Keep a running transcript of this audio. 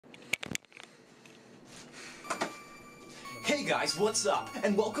Hey guys, what's up?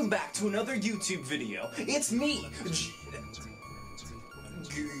 And welcome back to another YouTube video. It's me,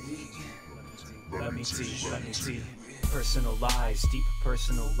 Let me see. Personal lies, deep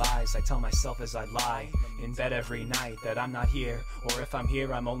personal lies. I tell myself as I lie in bed every night that I'm not here, or if I'm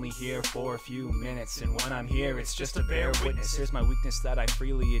here, I'm only here for a few minutes. And when I'm here, it's just to bear witness. Here's my weakness that I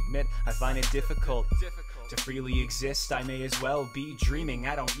freely admit. I find it difficult to freely exist. I may as well be dreaming.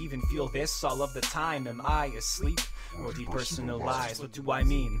 I don't even feel this all of the time. Am I asleep? Or deep personal lies? What do I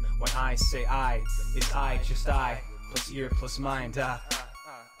mean when I say I? Is I just I plus ear plus mind?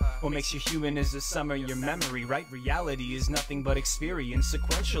 What makes you human is the sum of your memory, right? Reality is nothing but experience.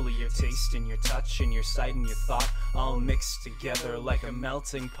 Sequentially, your taste and your touch and your sight and your thought all mixed together like a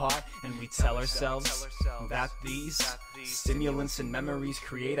melting pot. And we tell ourselves that these stimulants and memories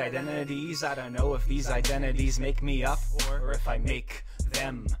create identities. I don't know if these identities make me up or if I make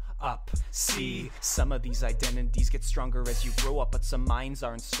them up. See, some of these identities get stronger as you grow up, but some minds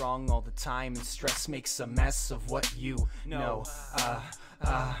aren't strong all the time, and stress makes a mess of what you know.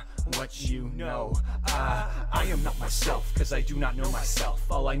 What you know. I am not myself, cause I do not know myself.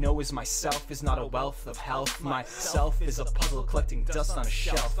 All I know is myself is not a wealth of health. Myself is a puzzle collecting dust on a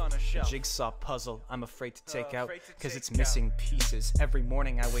shelf. A jigsaw puzzle I'm afraid to take out, cause it's missing pieces. Every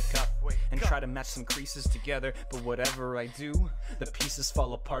morning I wake up and try to match some creases together, but whatever I do, the pieces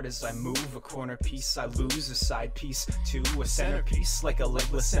fall apart as I move. A corner piece I lose, a side piece to a centerpiece. Like a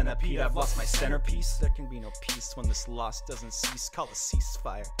legless centipede, I've lost my centerpiece. There can be no peace when this loss doesn't cease. Call a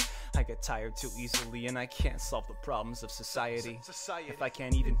ceasefire. I get tired too easily, and I can't solve the problems of society. If I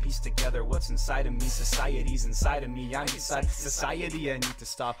can't even piece together what's inside of me, society's inside of me. I'm inside society. I need to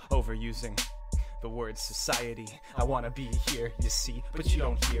stop overusing the word society. I wanna be here, you see, but you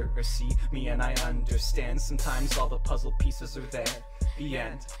don't hear or see me, and I understand sometimes all the puzzle pieces are there. The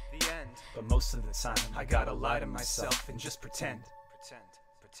end. But most of the time I gotta lie to myself and just pretend.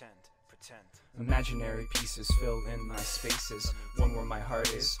 Imaginary pieces fill in my spaces. One where my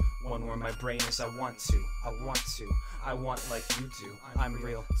heart is, one where my brain is. I want like you do. I'm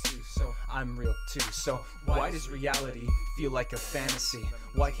real too. So why does reality feel like a fantasy?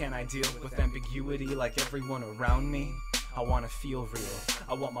 Why can't I deal with ambiguity like everyone around me? I wanna feel real.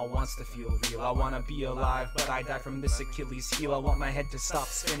 I want my wants to feel real. I wanna be alive, but I die from this Achilles heel. I want my head to stop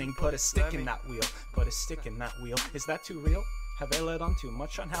spinning. Put a stick in that wheel. Is that too real? Have I let on too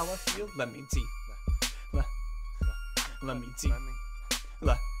much on how I feel? Let me deep. Let me deep.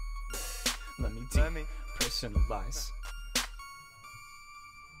 Personal lies.